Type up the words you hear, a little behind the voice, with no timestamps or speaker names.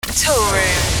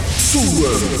This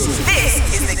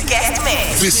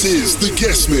is the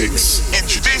guest mix.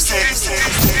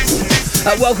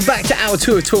 Welcome back to our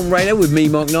tour of Toolroom Radio with me,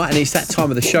 Mark Knight, and it's that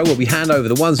time of the show where we hand over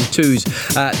the ones and twos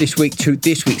this week to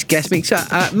this week's guest mixer,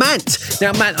 MANT.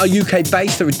 Now, MANT are UK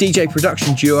based. They're a DJ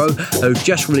production duo who've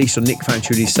just released on Nick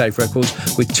Fanciulli's Safe Records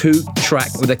with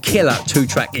a killer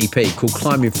two-track EP called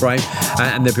Climbing Frame,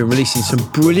 and they've been releasing some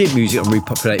brilliant music on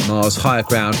Repopulate Mars, Higher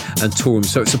Ground and Toolroom.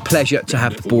 So it's a pleasure to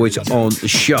have the boys on the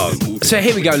show. So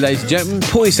here we go, ladies and gentlemen.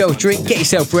 Pour yourself a drink, get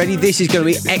yourself ready. This is going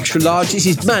to be extra large. This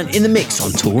is MANT in the mix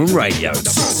on Toolroom Radio. You're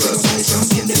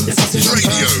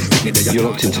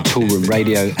locked into Toolroom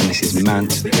Radio, and this is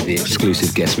MANT with the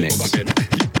exclusive guest mix.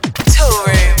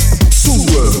 Toolroom.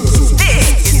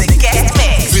 This is the guest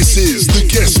mix. This is the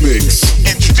guest mix.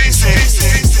 Introducing.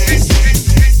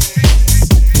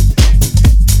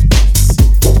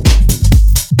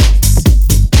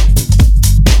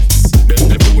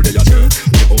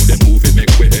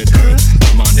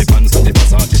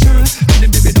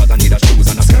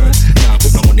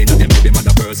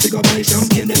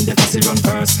 Champagne, them the fussy run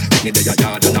first. Take me to your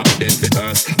yard and knock them fit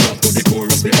first. Back to the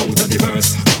chorus, we out of the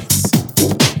verse.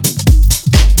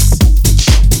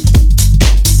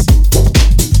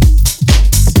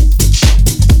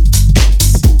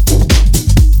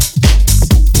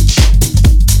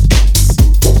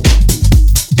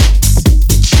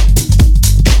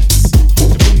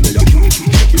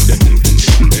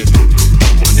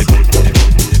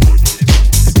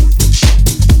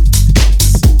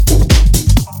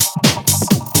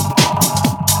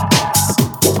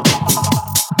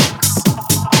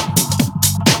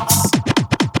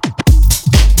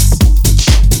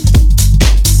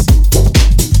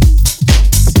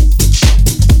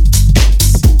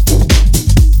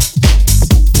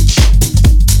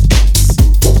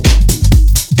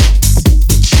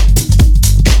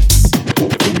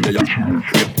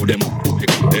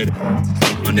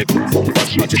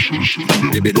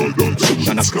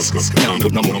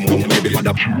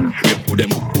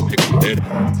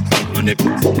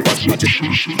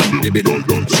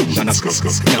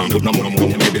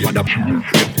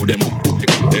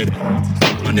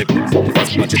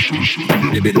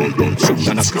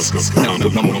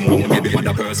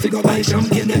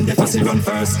 Champagne, them the fussy run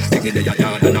first. Take me to your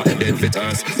yard and knock them fit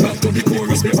first. Back to the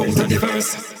chorus, we out of the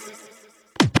verse.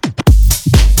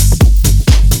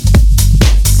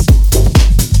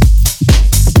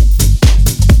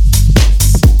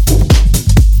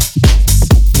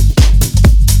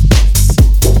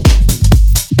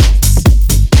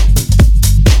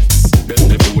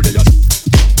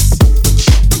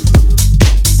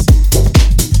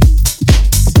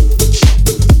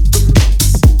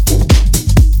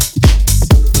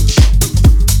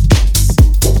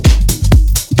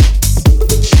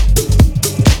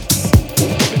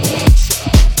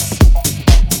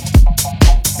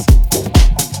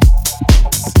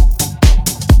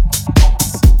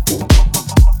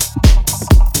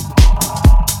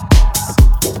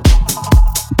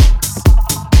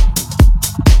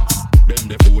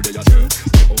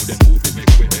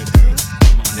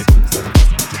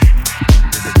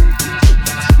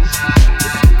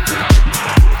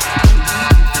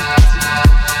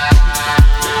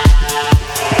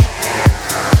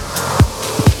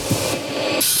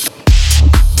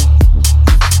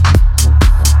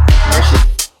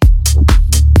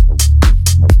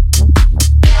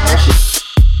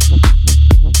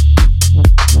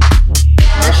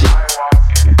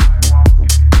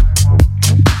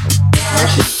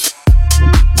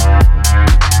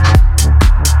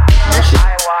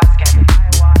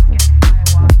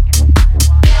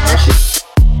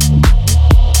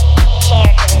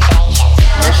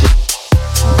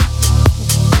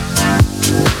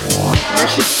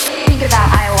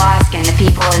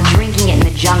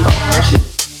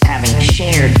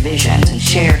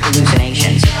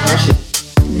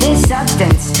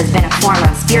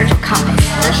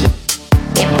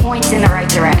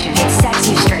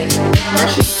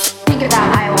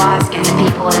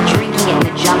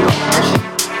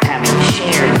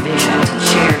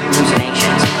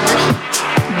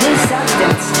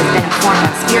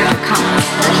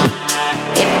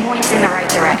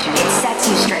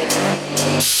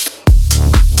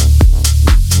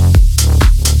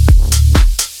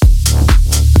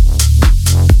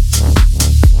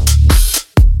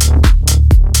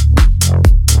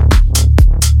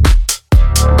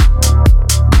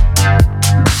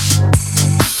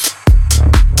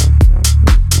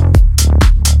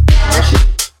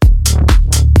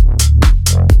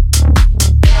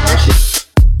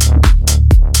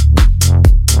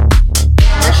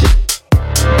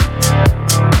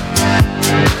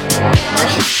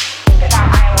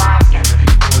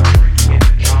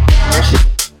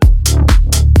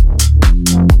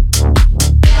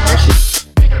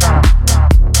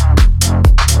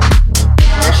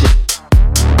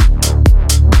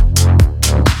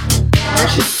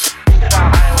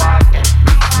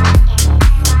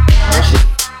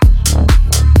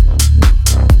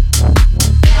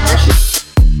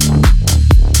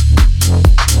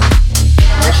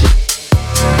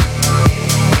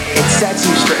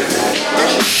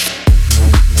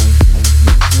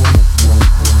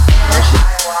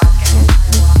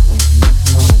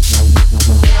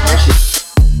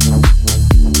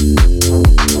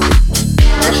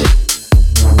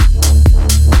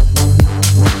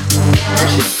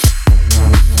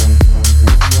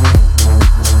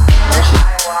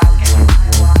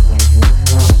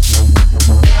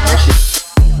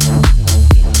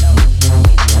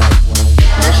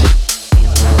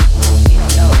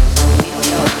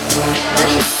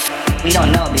 We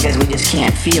don't know because we just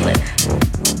can't feel it.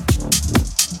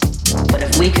 But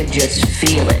if we could just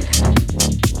feel it,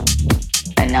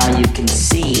 and now you can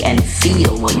see and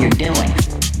feel what you're doing.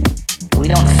 We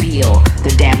don't feel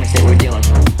the damage that we're doing.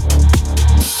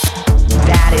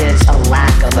 That is a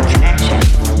lack of a connection.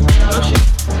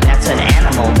 That's an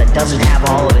animal that doesn't have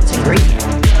all of its ingredients.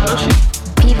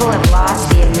 People have lost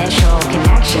the initial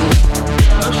connection.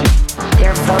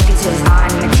 Their focus is on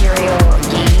material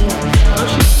gain.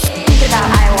 Think about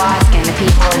ayahuasca and the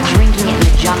people are drinking it in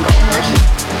the jungle,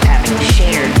 having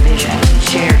shared visions and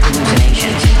shared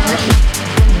hallucinations.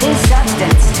 This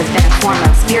substance has been a form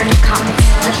of spiritual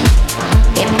compass.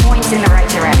 It points in the right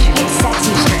direction. It sets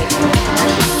you straight.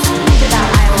 Think about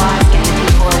ayahuasca and the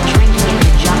people are drinking it in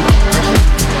the jungle,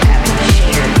 having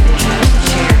shared visions and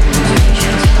shared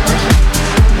hallucinations.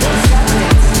 This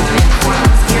substance has been a form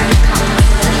of spiritual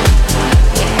compass.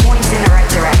 It points in the right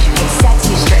direction. It sets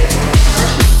you straight.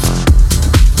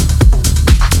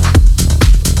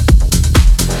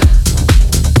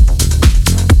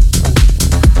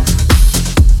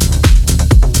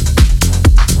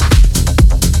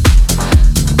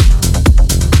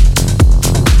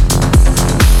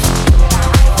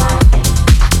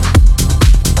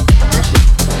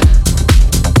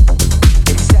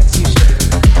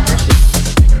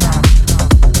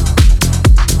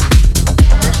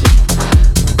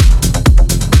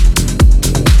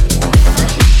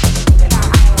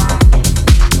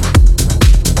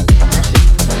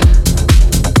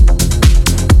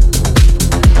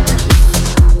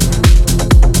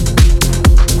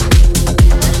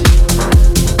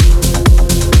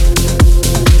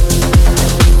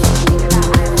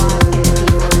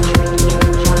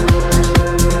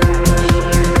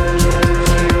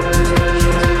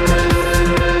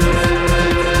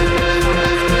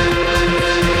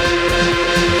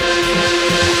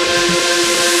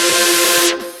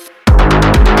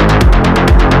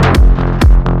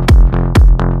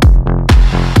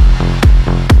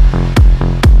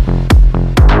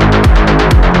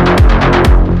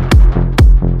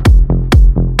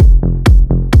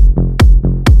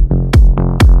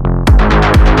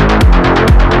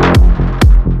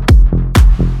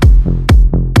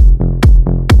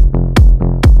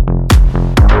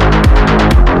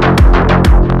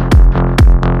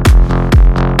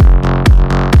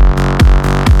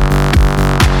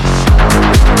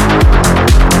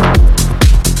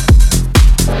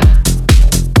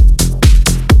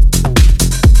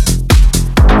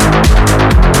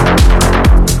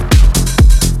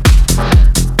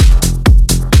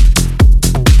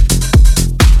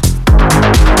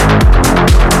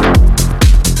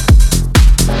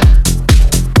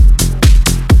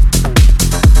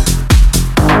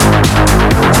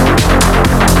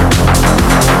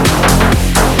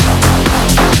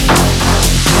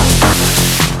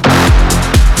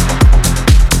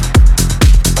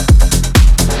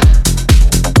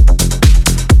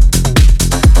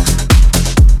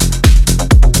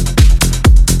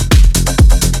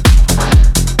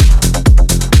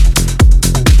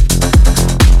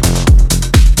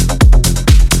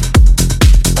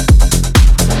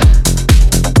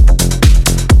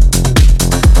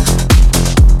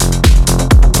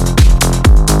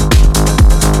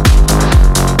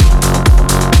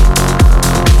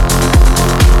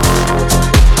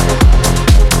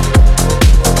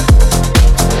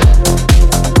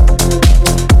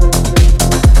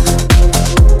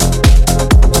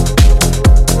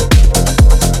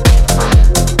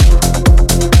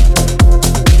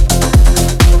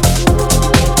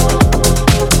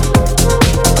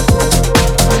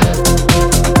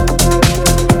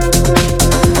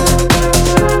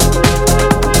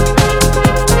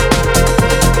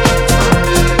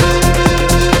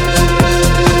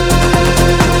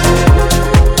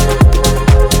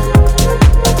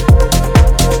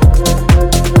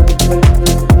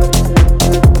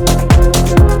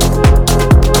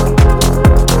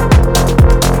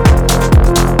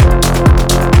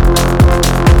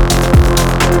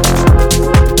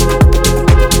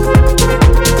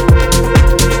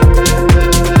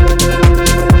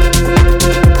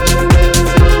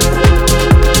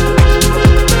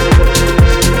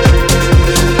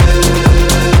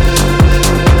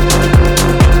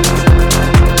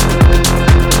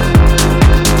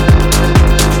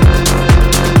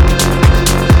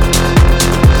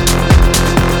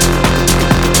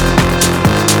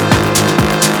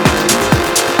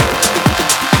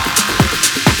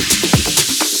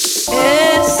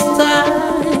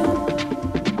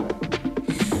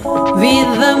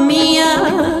 vida mía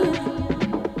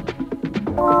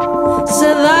se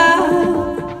da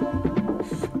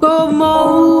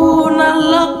como una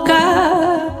loca.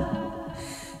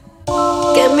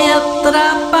 me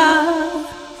atrapa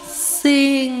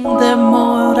sin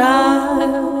demorar.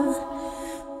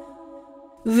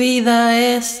 Vida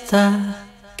esta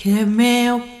que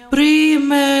me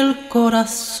oprime el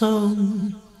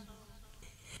corazón.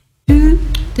 Du,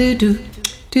 du, du,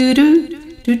 du, du,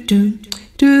 du, du,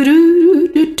 du, du,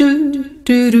 du, du,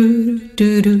 du,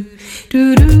 du, du,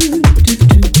 du.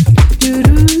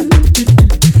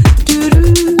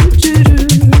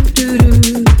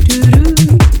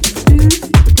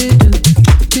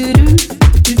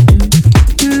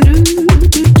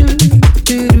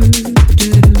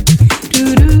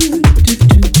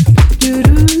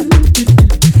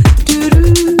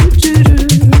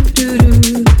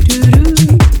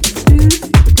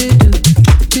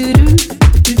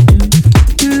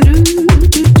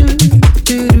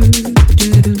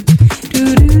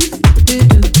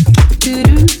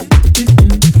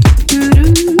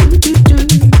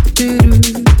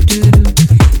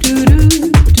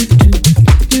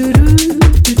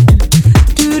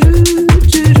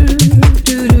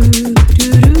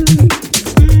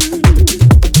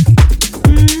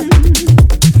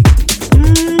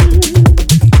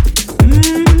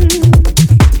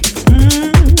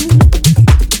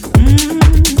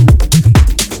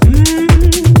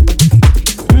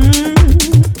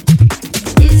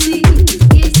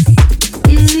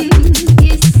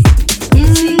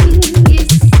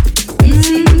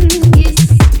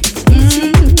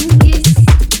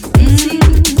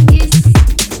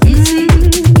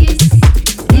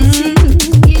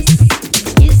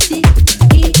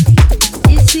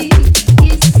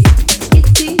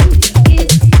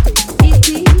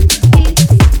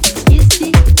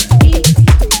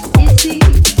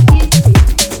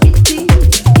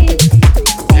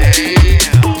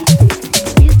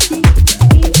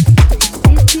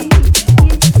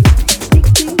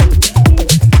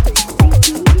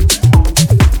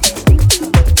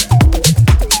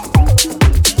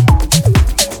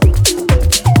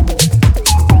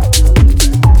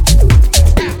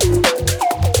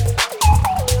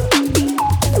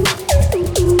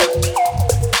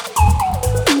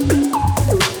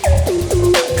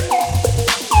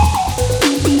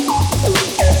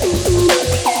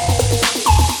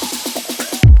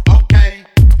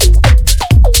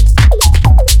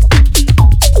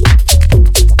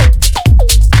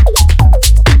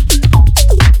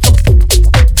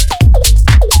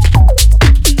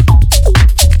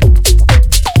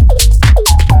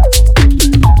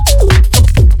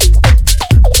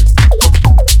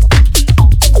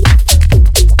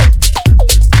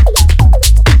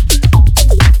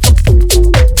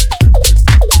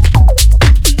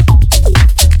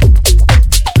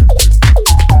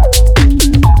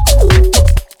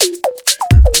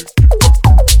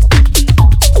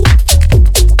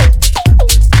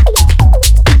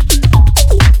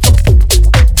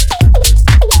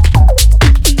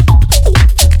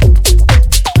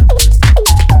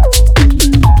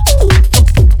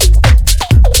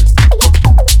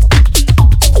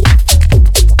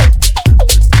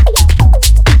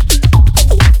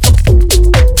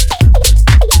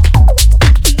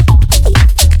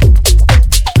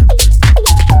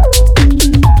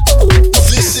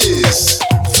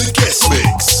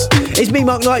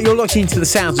 You're locked into the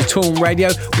sounds of Toolroom Radio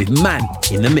with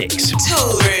MANT in the mix.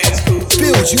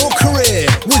 Build your career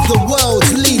with the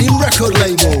world's leading record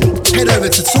label. Head over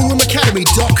to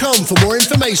toolroomacademy.com for more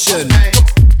information.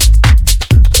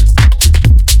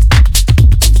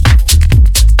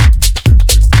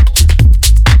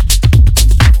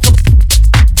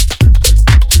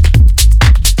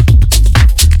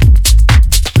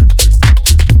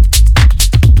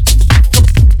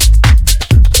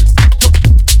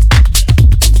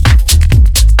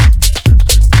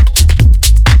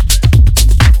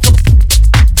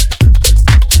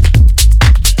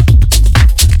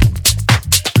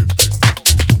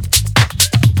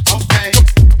 Okay.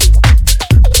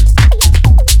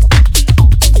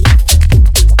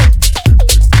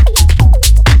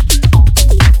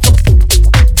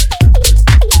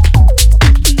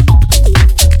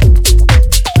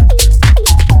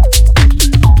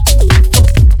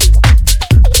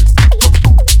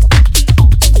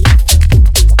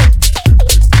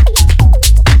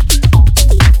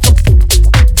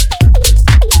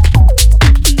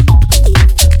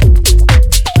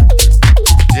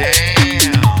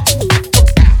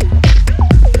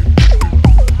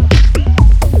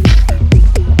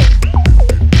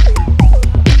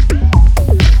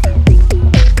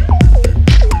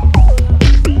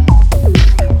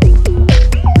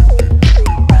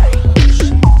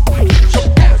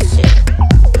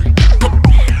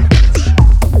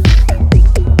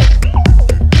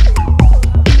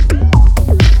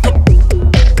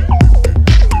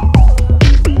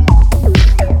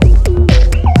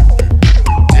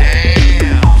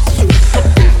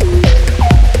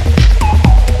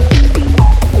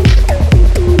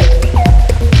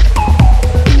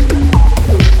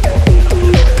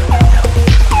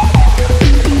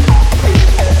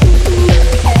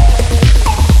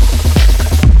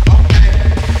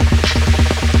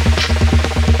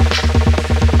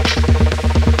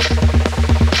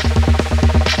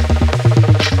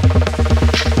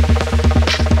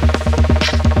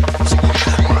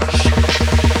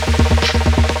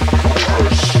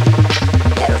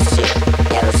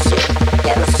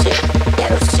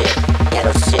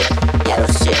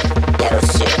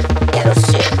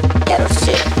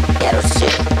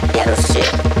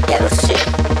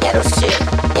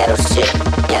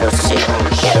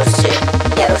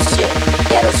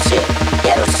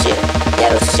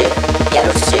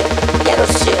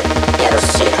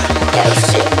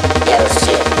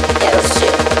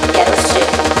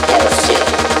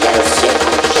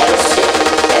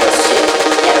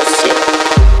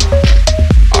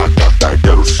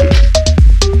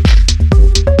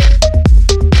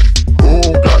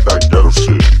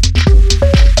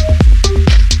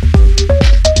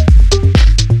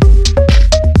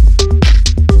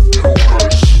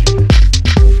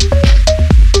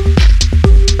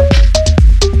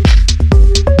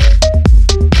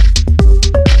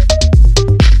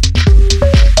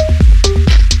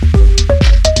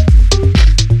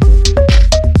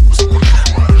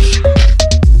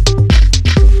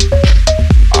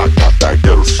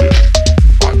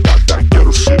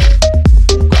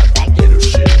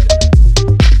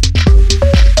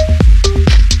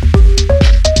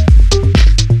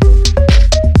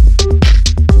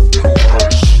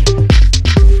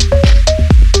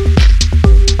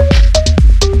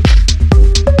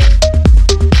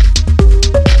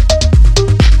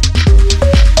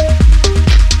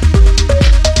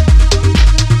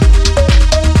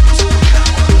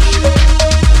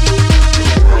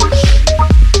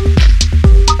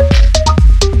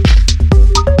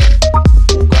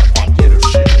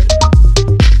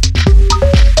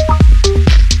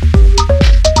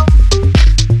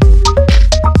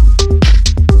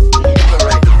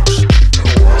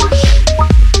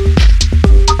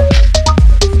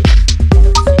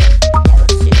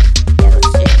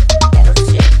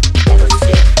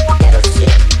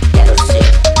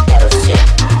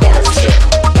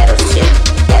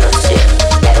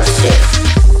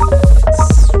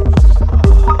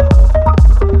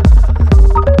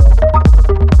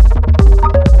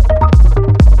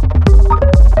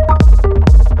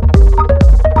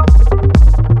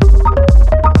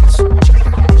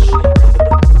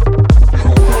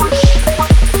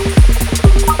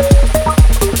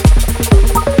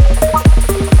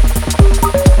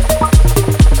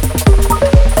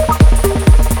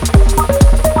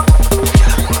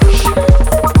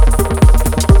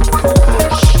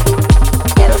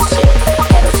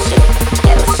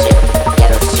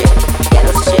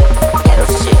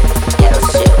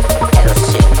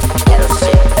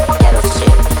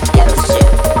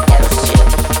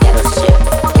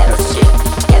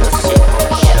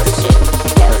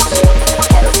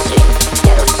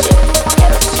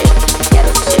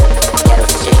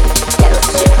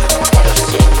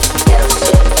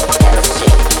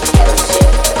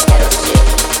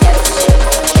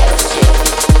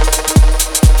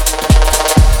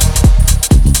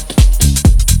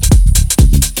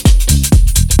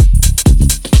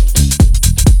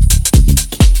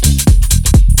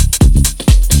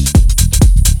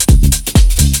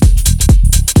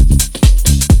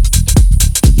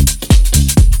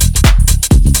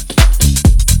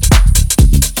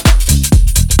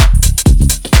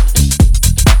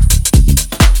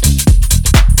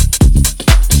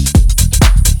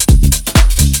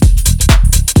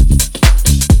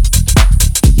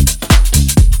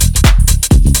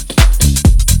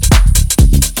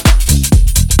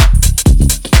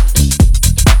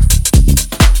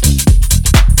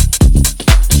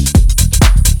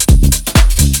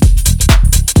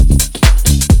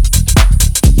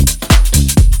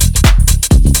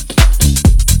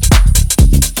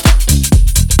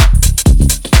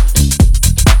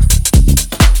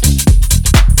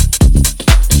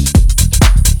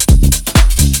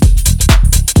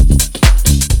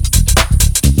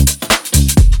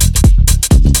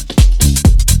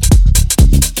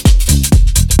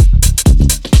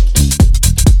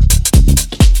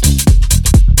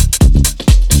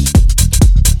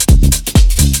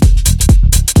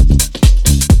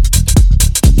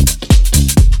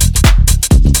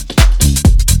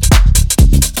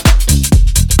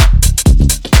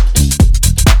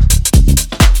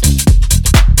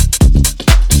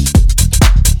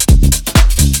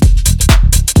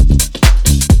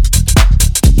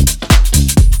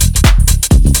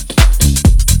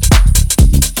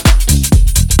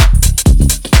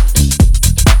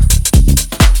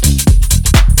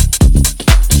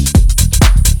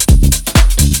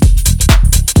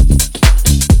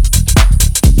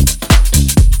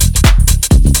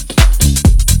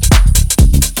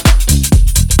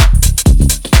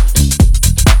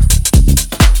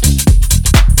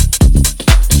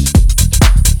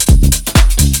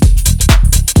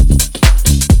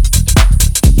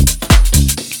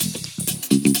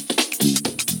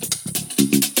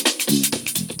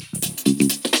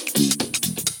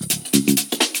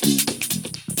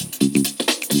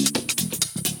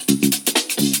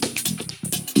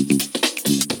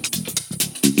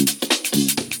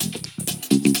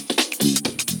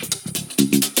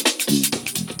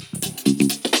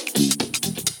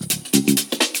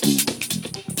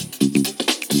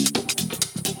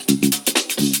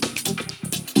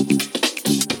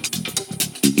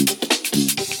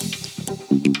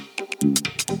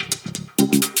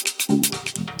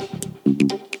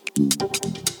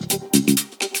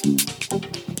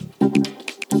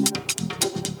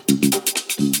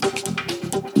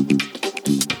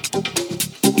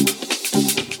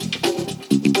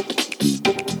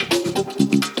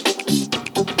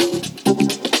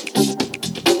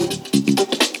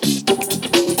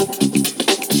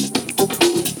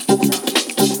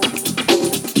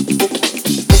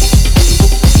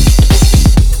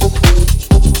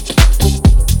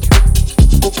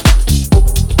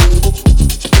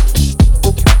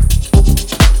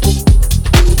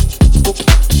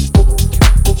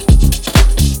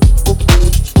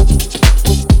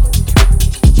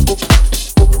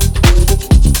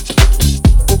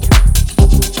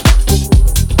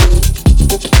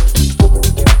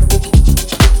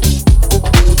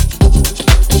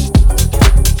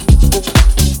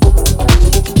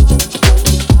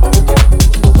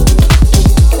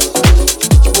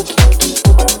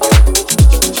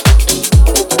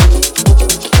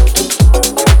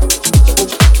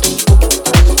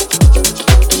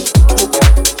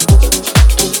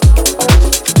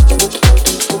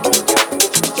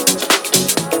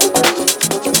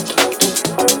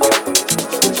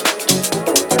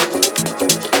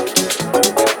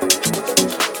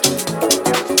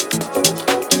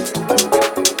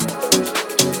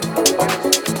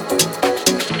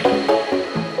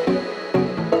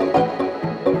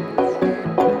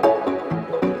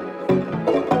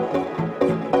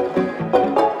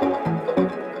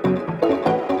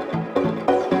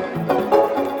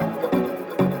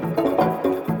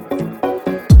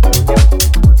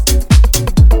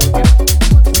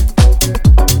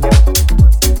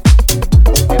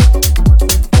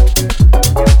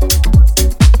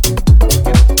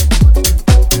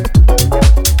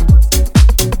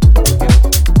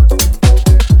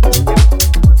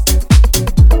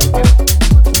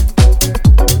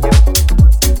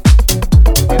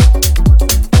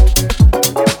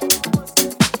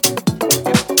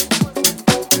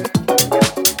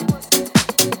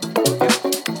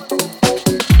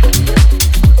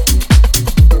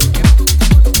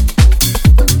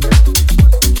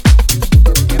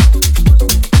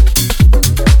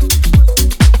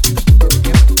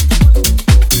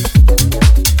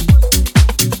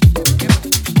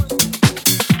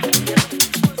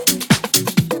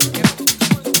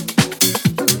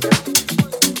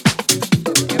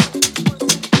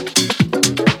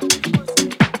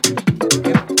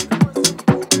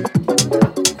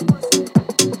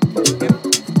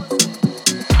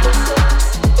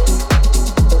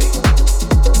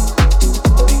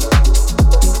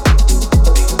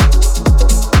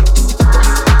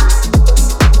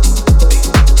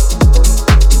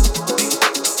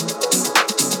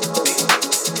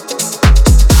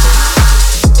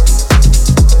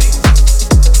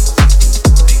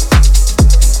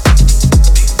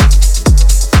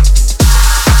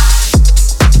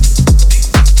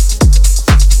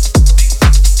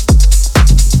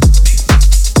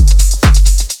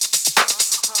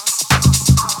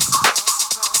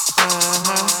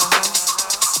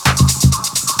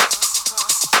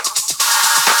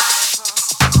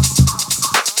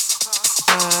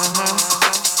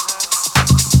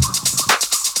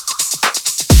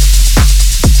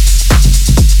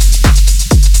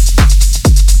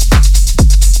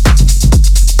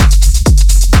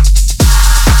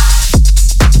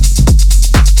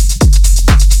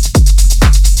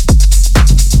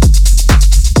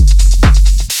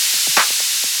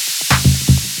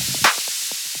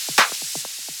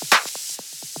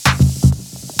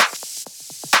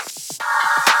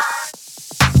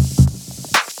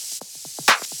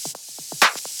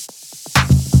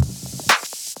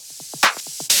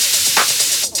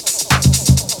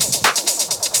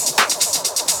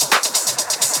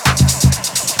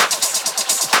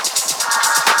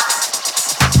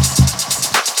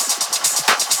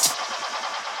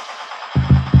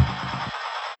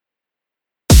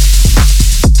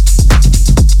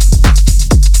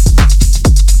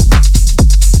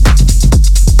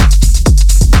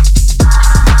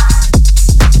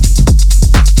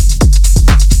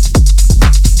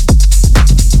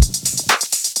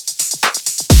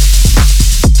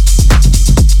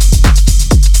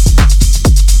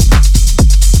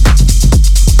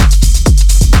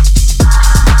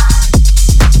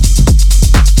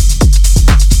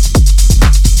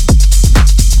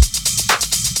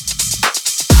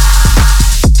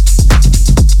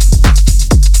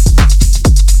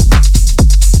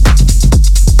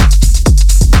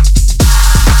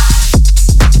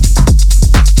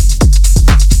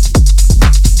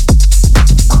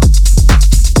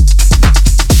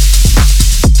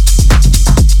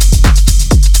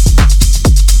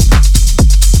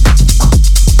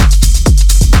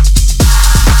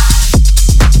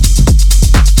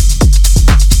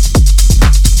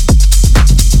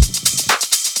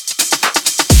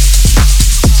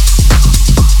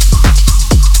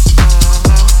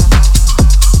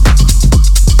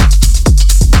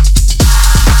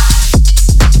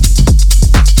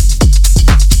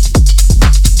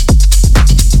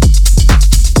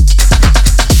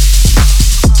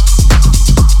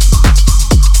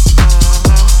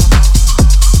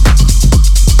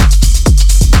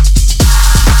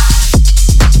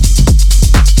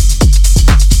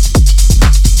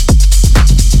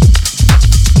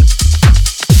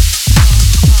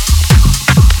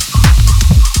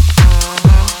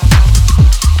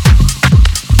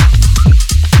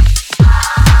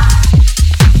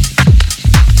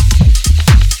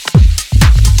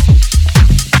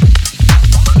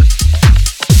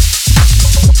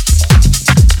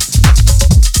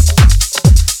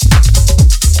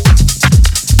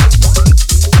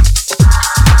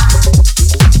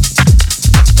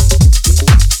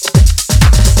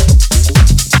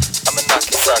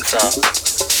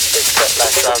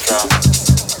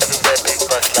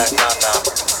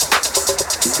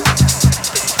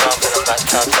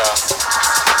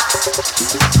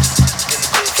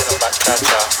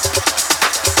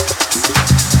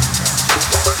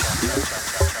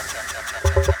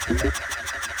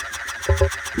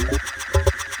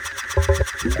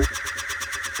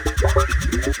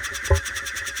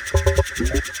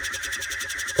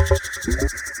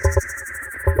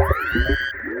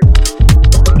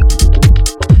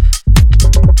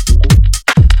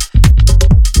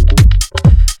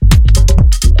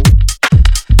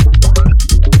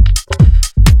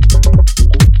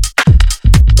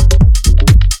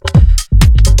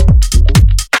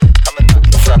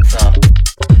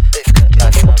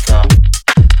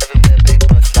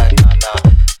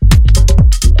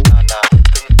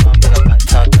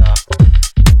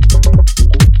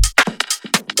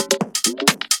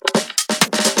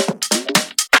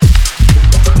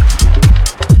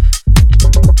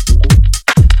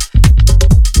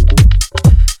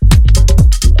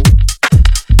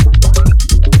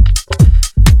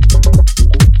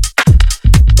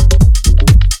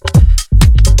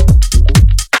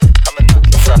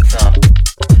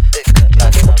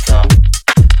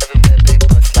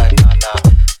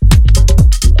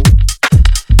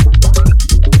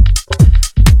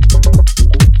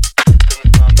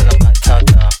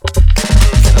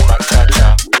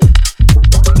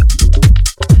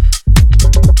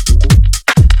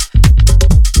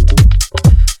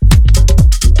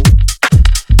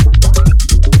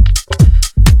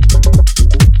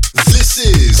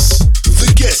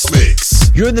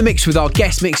 You're in the mix with our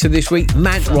guest mixer this week,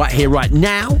 MANT, right here, right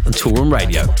now on Toolroom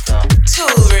Radio.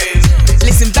 Toolroom.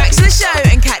 Listen back to the show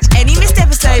and catch any missed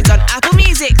episodes on Apple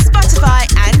Music, Spotify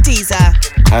and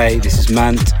Deezer. Hey, this is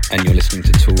MANT and you're listening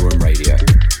to Toolroom Radio.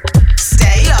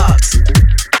 Stay locked.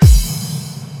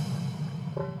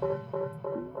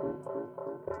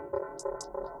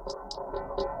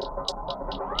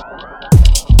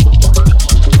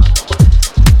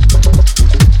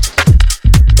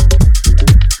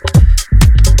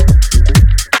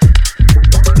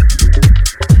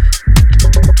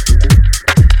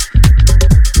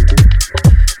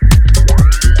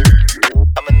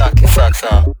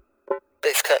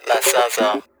 Bass cut like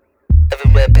Zaza.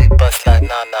 Everywhere big bust like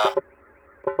Nana.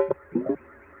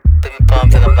 Give me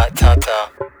palms and I'm like Tata.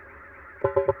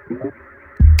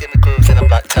 Give me grooves and I'm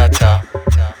like Tata.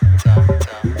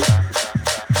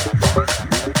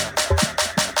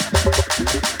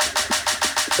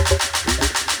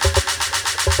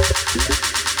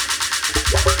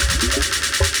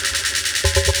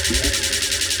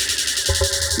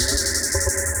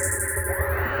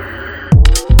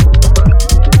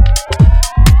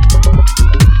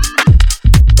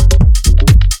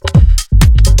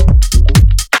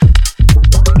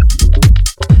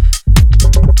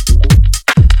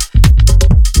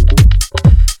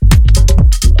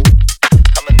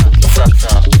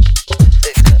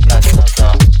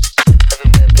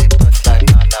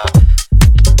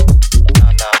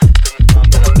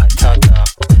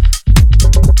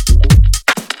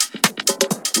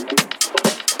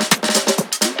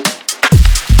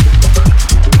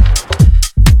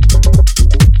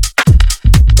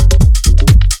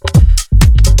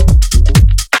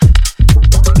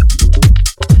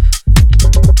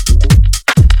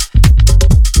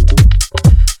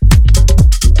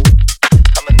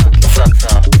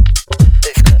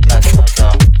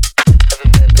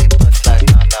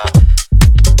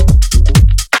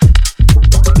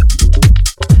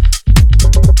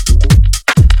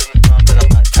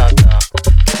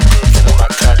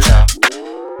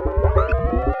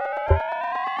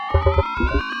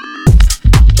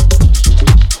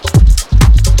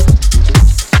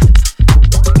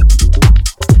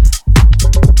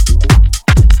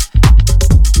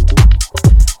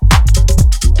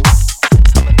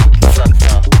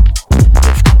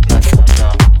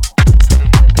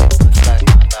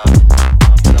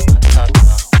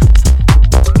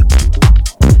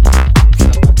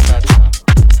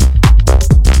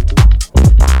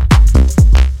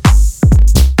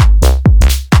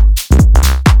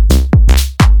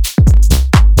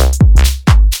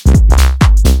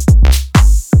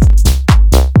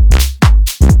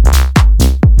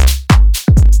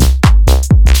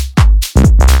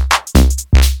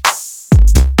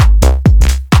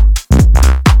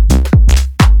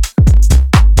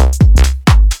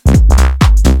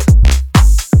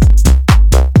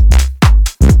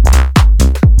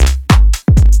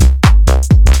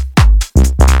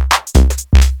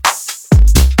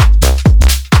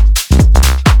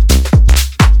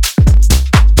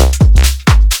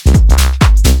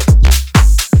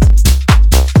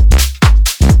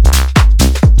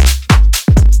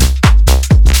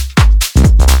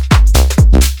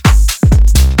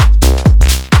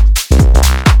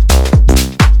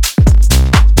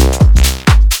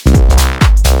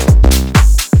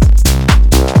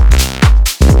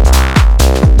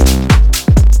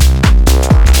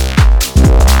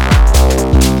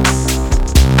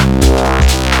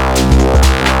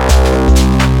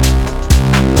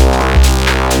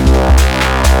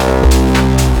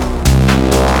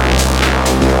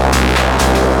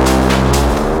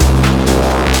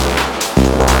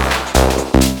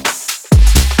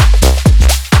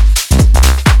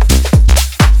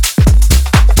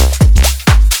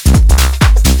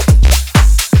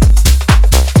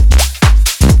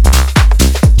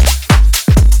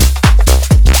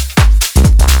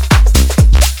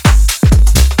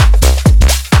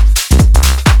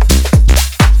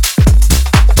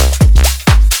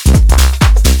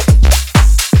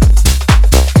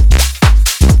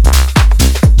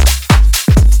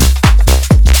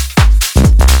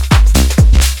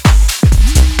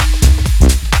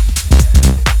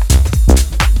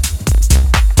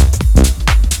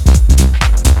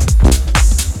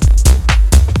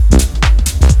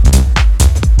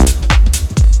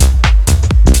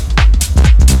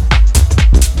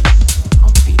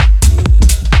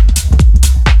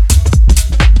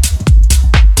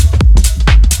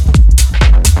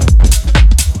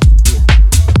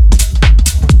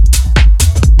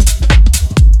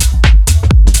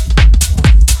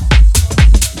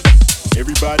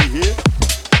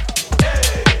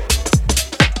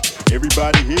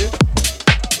 Everybody here?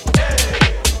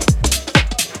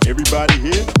 Everybody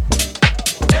here?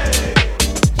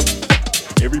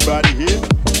 Everybody here?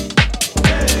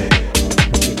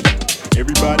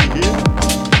 Everybody here?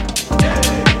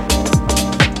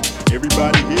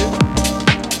 Everybody here?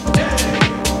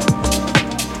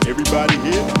 Everybody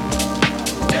here?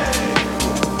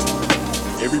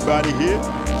 Everybody here?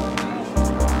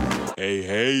 Hey,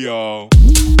 hey, y'all.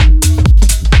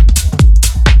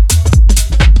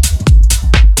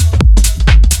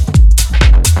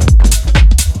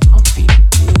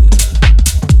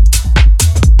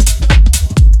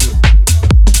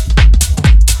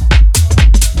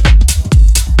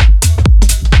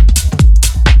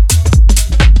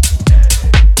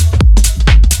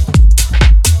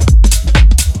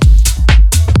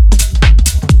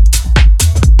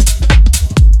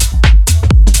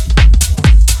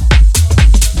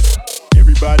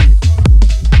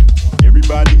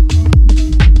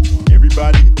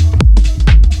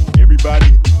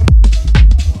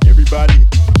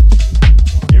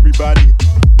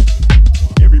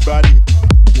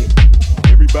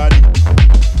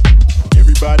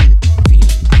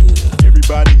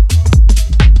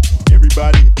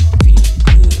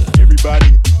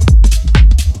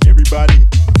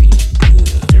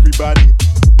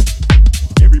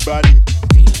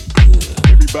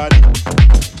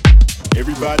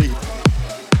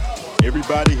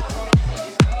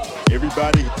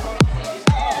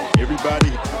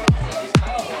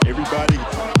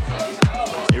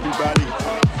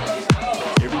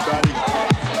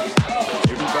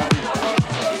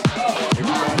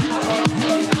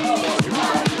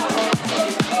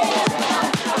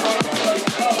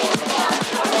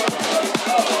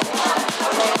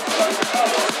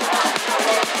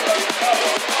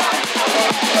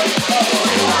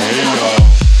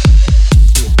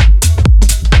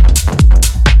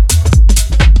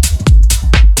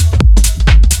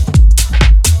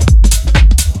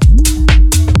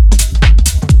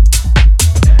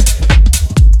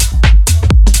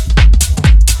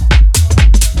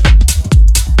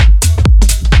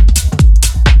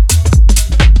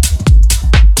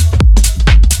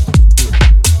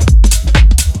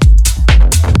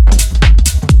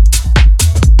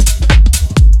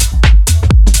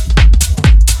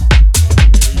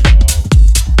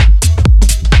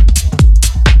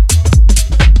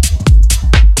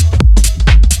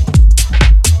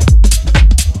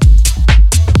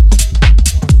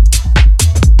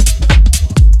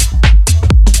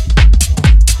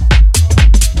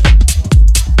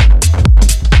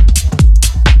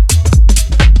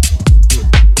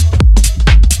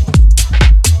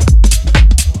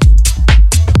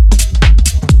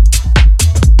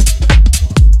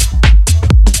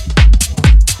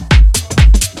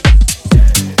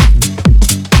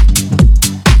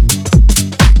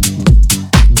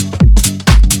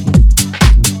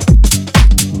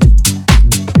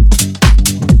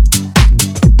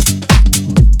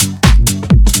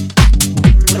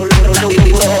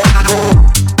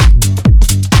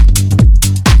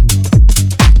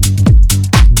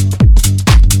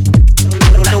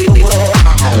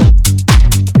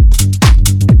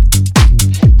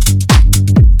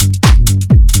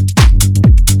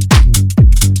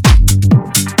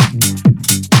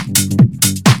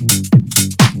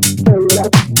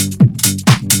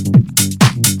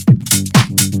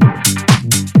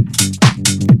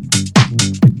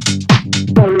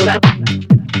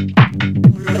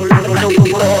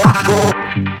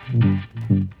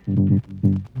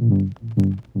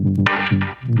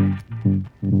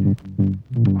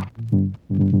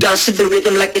 Dance to the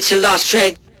rhythm like it's your last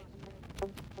track.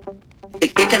 The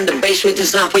kick and the bass with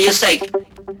is not for your sake.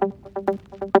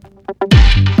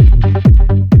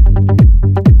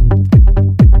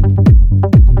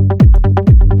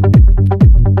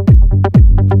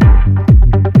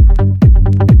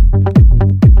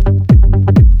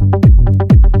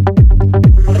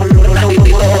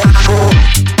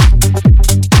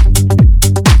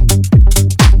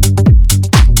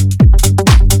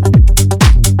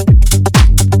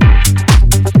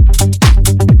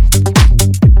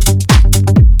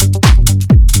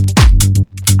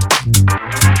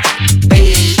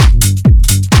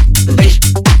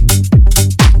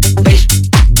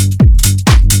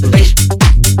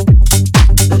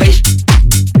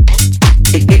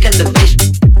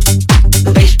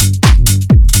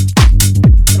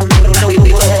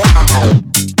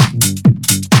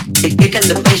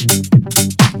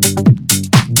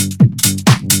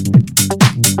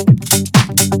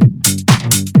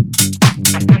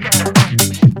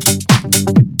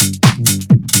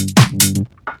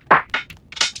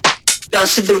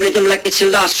 Dance to the rhythm like it's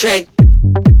your last track.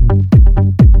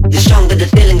 Your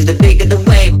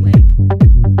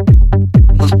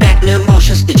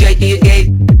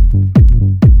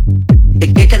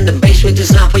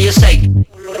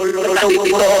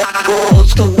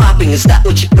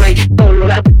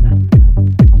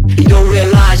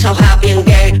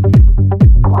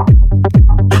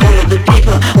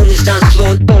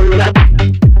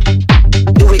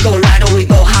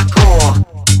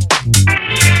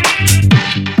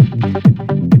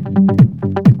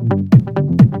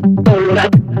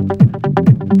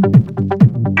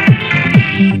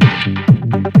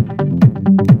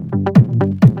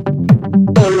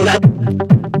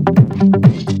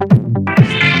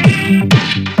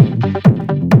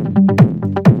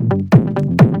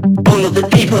of the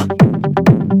people.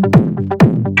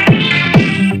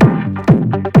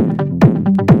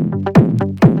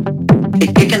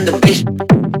 Kicking the bass.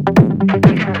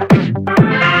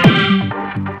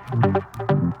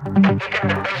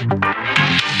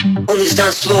 On this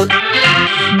dance floor.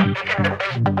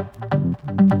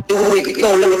 We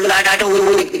go like I do.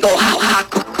 We go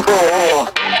hardcore.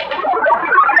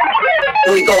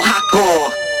 We go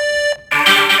hardcore.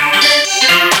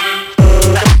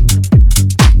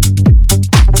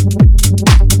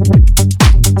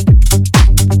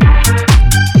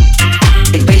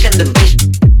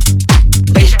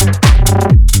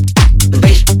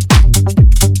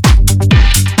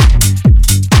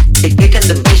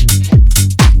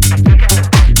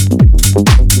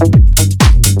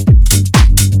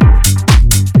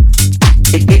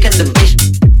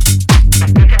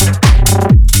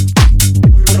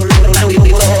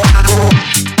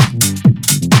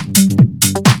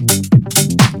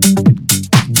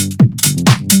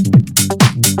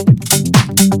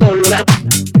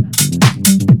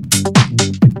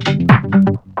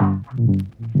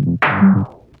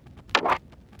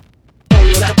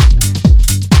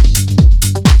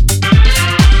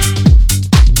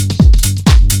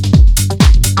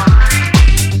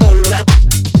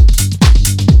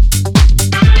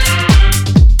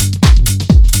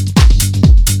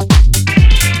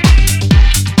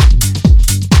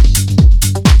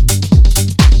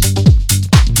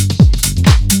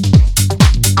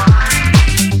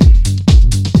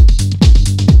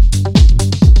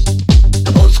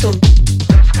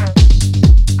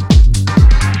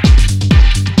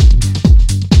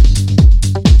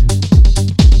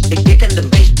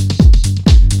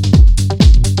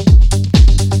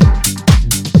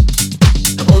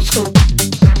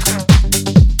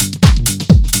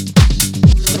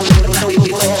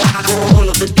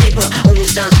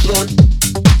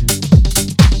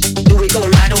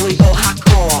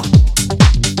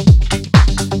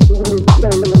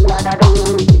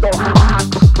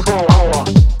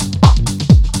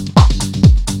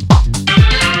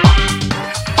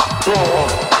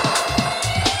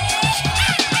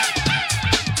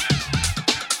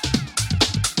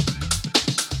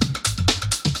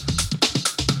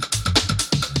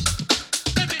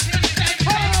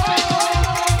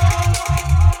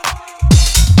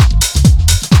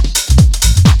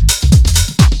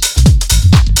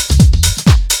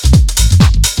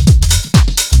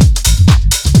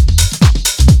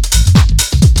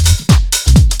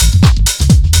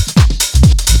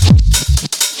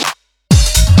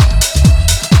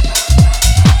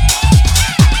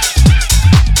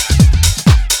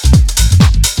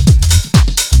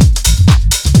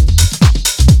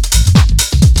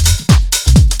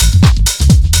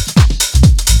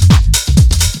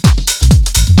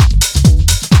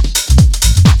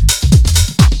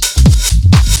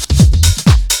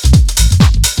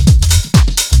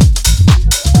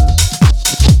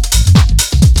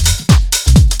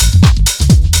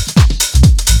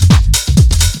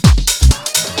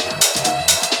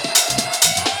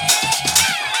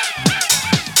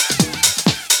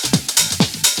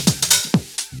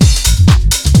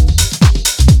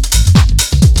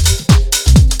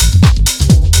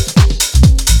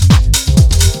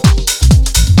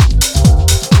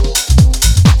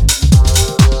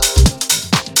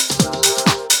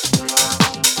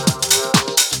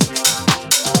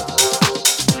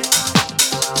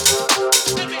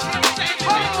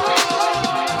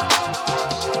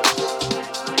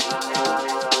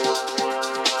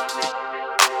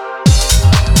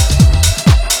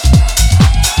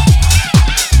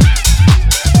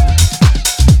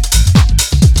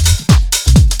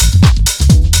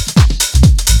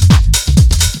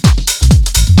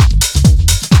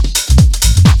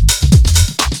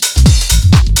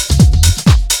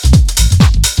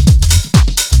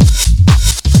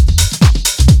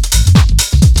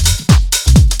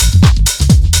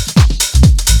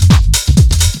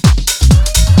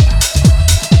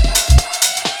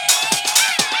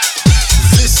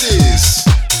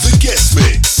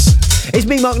 It's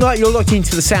me, Mark Knight. You're locked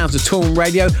into the sounds of Toolroom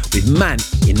Radio with MANT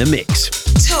in the mix.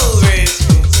 Toolroom.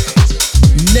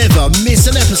 Never miss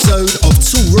an episode of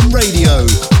Toolroom Radio.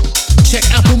 Check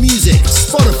Apple Music,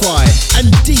 Spotify, and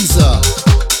Deezer.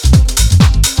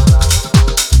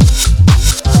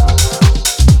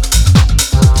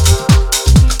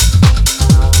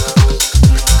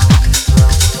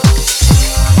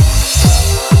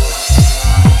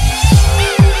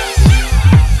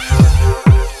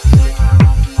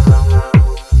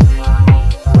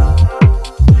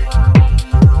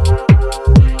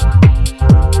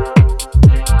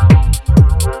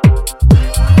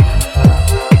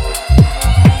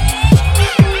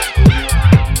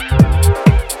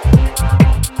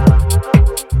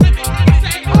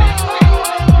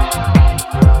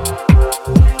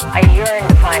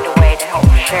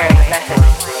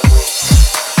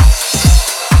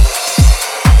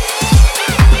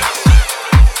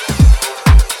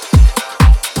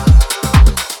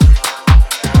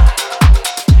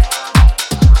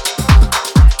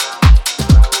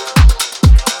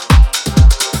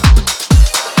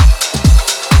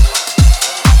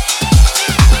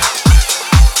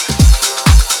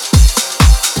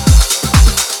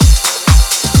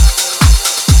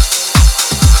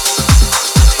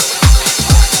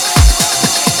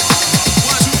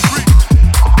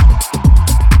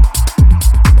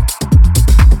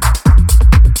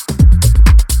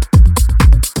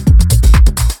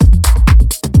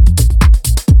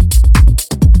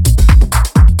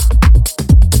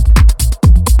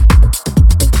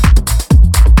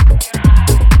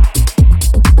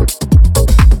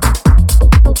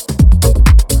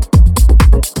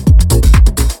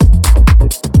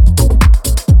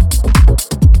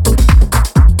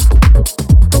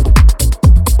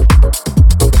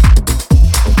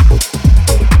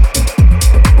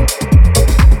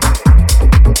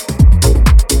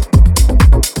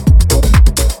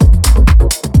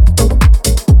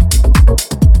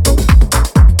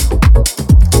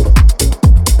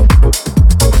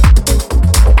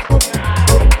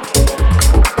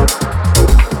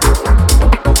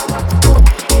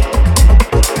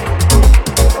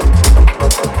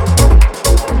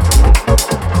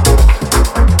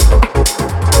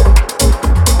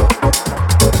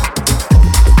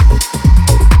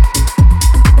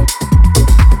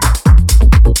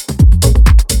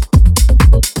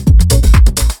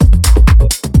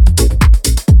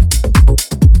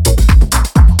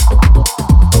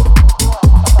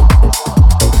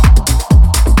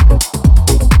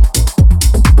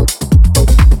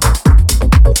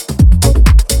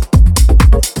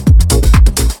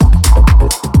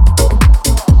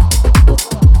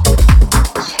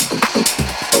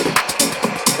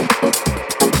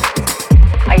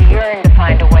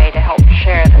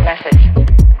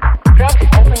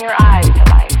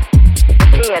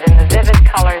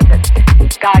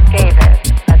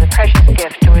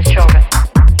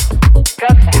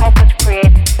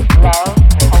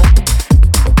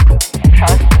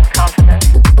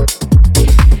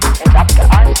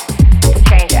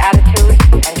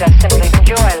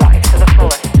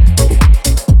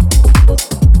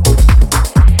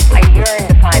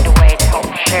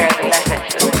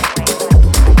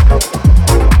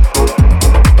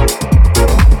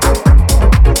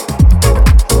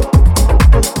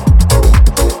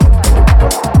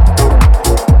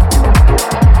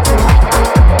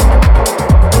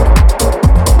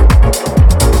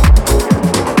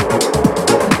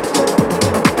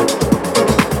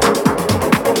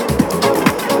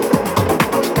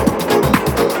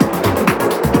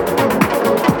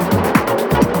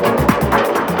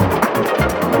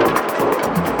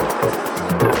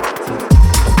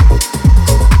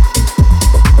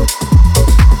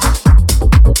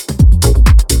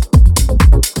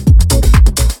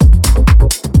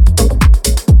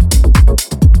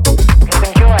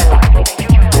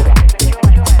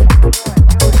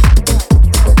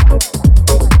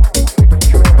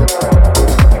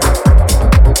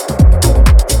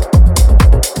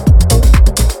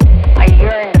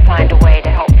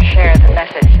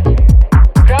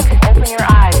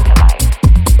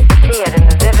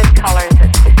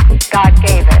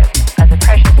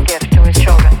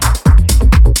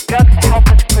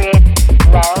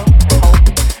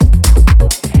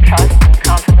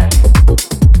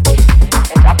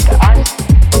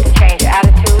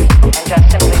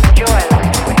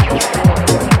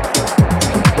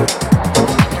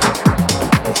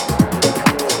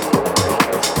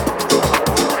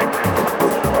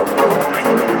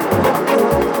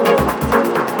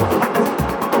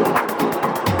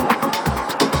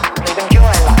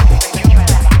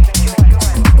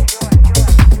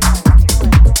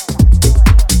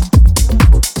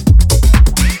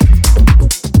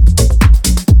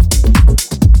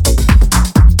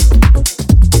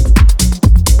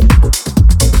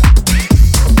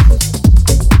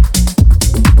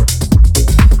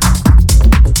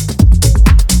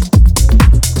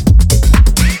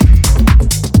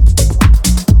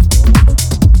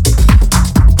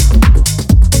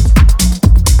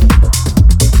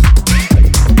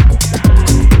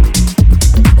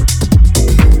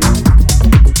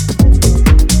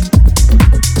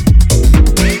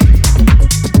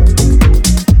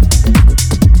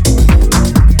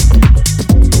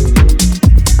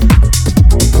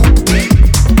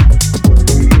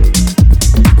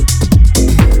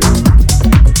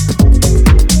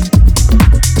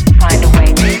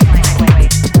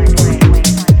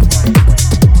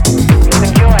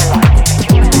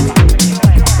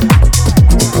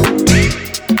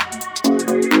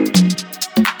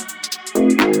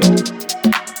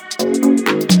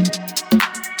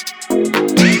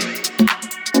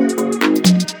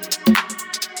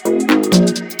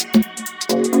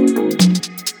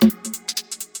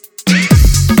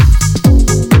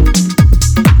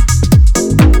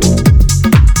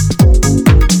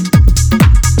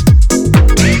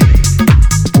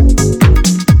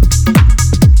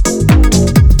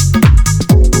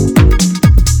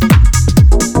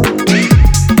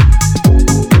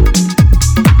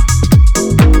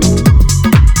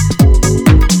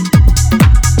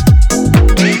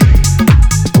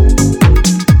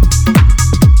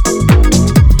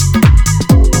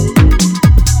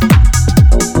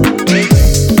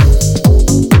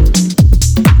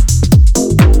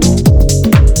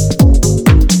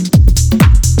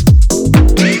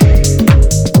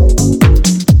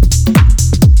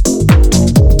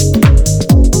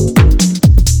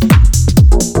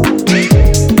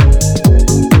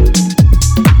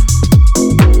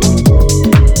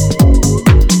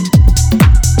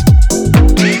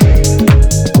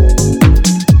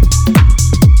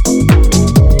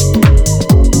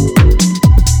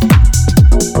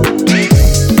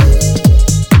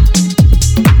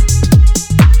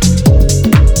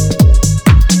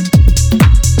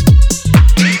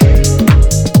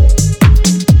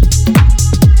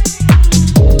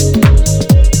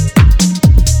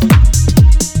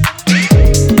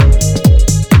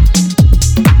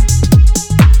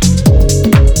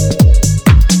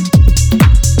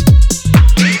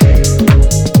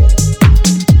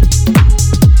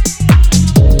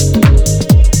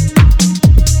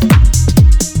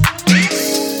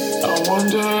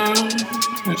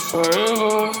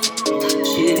 ever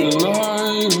see the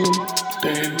light,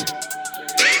 baby.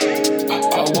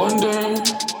 I wonder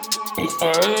if I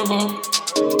ever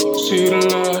see the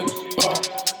light.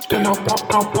 Then I pop.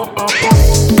 I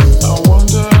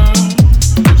wonder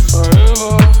if I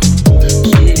ever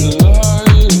see the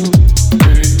light,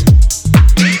 baby.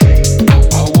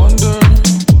 I wonder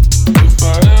if I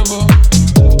ever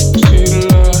see the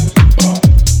light,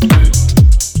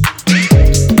 baby.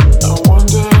 I wonder if I ever see the light, baby. I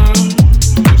wonder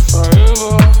if I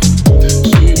ever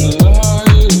see the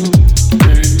light,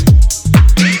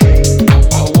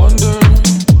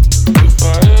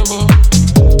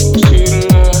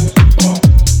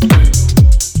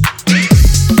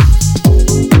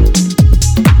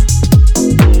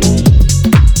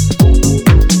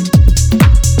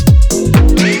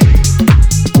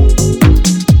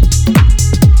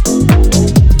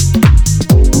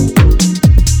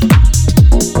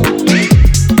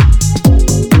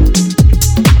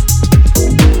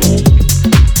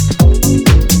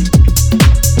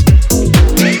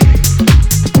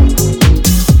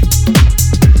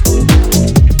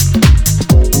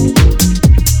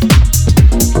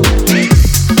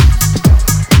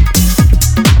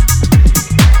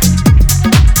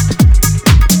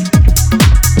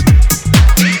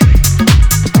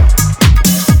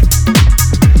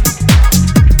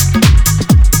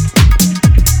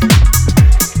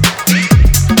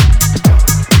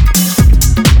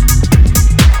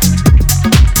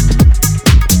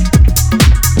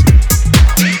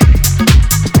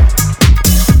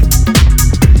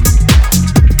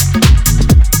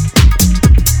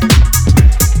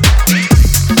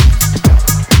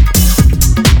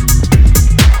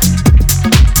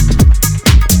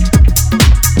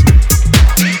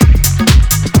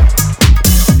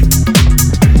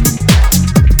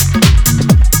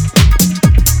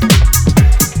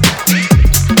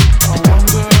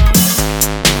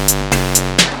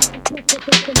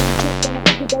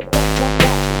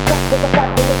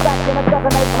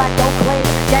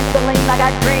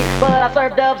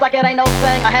 like it ain't no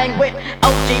thing I hang with.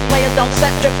 OG players don't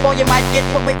set trips, boy, you might get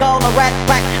what we call a rat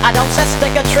pack. I don't set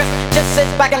stick a trip, just sit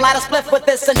back and light a spliff with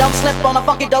this and don't slip on a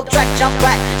funky dope track. Jump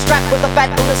back, strapped with a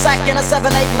fat Buddha sack in a 7-8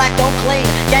 black, don't clean.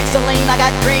 Gangsta lean, I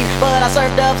got green, but I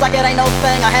serve dubs like it ain't no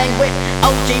thing I hang with.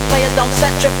 OG players don't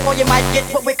set trips, boy, you might get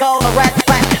what we call a rat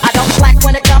pack. I don't slack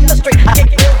when it comes to street, I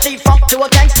kick real G-funk to a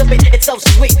gangsta beat. It's so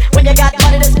sweet, when you got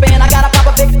money to spend, I got a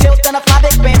proper big tilt and a 5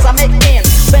 big bands. I make ends,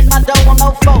 spend my dough on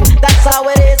no foe, that's how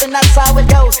it is and that's how it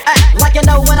goes. Act like you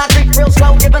know when I drink real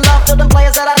slow, giving love to the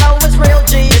players that I know is real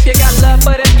G's. If you got love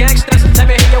for them gangsters, let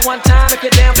me hear you one time if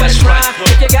you're down for the rhyme.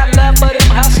 If you got love for them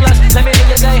hustlers, let me hear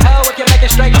you say ho if you're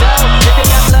making straight dough. If you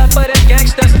got love for them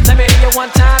gangsters, let me hear you one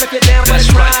time if you're down for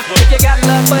the rhyme. If you got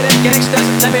love for them gangsters,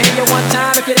 let me hear you one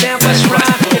time if you're down for the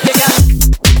rhyme. If you got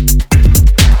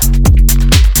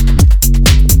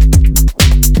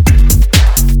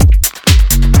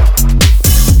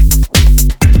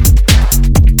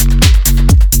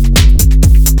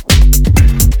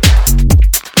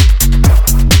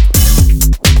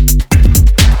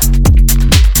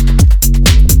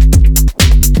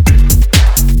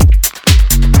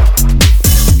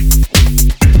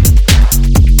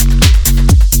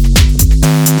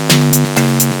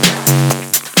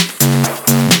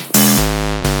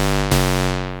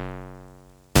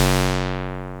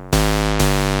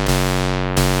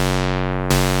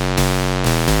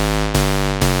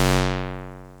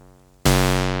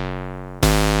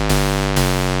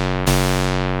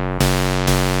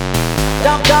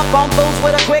jump on fools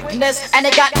with a quickness, and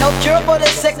they got no cure for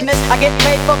this sickness. I get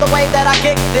paid for the way that I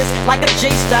kick this, like a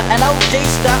G-star, an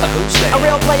OG-star. A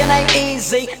real player named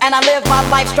Easy, and I live my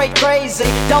life straight crazy.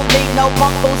 Don't need no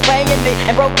punk fools paying me,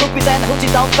 and broke groupies and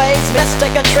hoochies don't faze me. Let's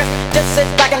take a trip, just sit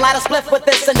back and light a spliff with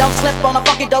this, and don't slip on a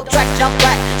funky dope track. Jump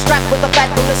back, strapped with a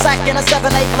fat Buddha sack in a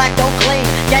 7-8 black, don't clean.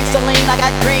 Gangsta lean, I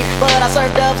got green, but I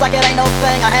serve dubs like it ain't no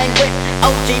thing I hang with.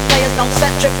 OG players don't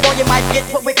set trips, or you might get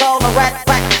what we call a rat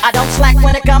pack. I don't slack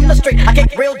when it comes to street, I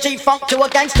kick real G-funk to a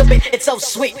gangsta beat. It's so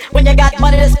sweet, when you got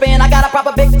money to spend, I got a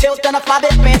proper big tilt and a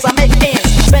 5-bit bands. I make ends,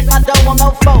 spend my dough on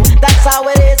no foe, that's how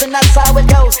it is and that's how it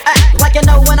goes. Act like you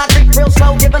know when I drink real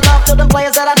slow, giving love to the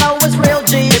players that I know is real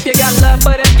G's. If you got love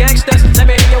for them gangsters, let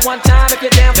me hear you one time if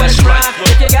you're down for the rhyme.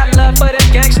 If you got love for them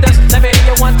gangsters, let me hear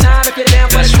you one time if you're down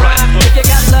for the rhyme. If you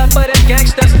got love for them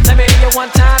gangsters, let me hear you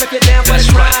one time if you're down for the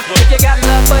rhyme. If you got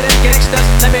love for them gangsters,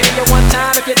 let me hear you one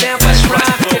time if you're down for the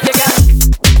rhyme. If you got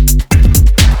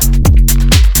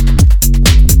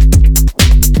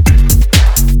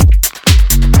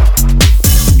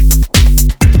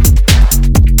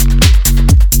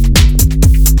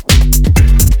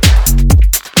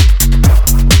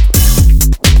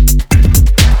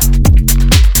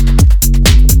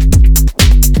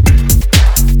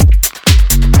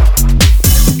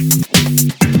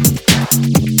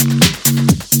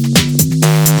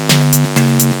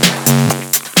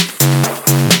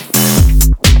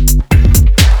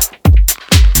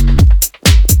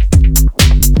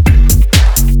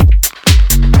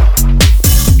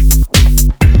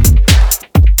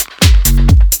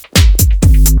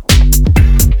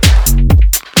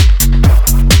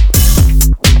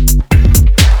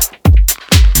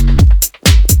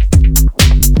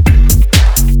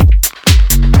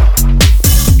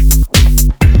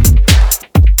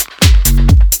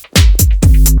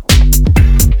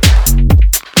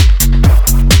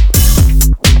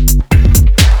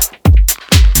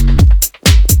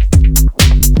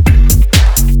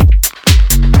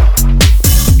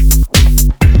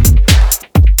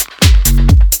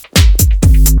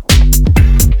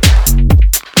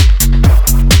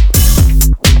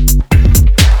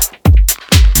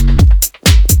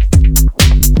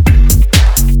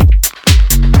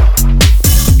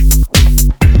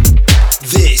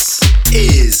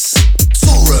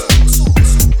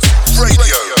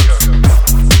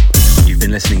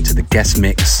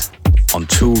on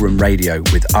Toolroom Radio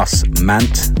with us,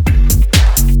 MANT.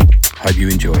 Hope you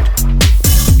enjoyed.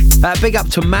 Big up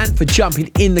to MANT for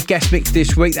jumping in the guest mix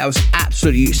this week. That was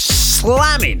absolutely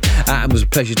slamming, and it was a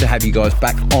pleasure to have you guys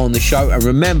back on the show. And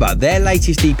remember, their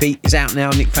latest EP is out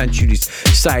now, Nick Fanciulli's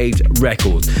Saved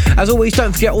Records. As always,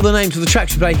 don't forget all the names of the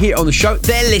tracks we play here on the show.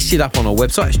 They're listed up on our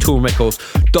website. It's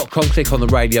toolroomrecords.com. Click on the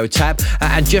radio tab.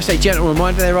 And just a gentle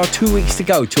reminder, there are 2 weeks to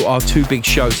go to our two big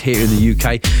shows here in the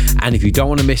UK. And if you don't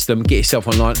want to miss them, get yourself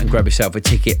online and grab yourself a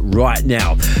ticket right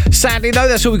now. Sadly, though,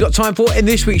 that's all we've got time for in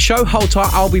this week's show. Hold tight,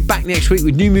 I'll be back next week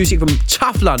with new music from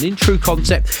Tough London, True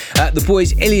Concept, the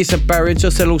boys Ilias and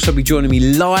Barrientos. They'll also be joining me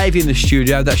live in the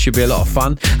studio. That should be a lot of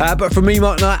fun. But from me,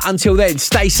 Mark Knight, until then,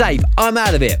 stay safe. I'm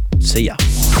out of here. See ya.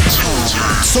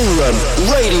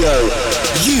 Toolroom Radio.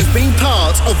 You've been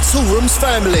part of Toolroom's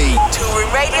family.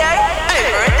 Toolroom Radio,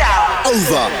 over and out.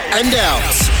 Over and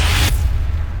out.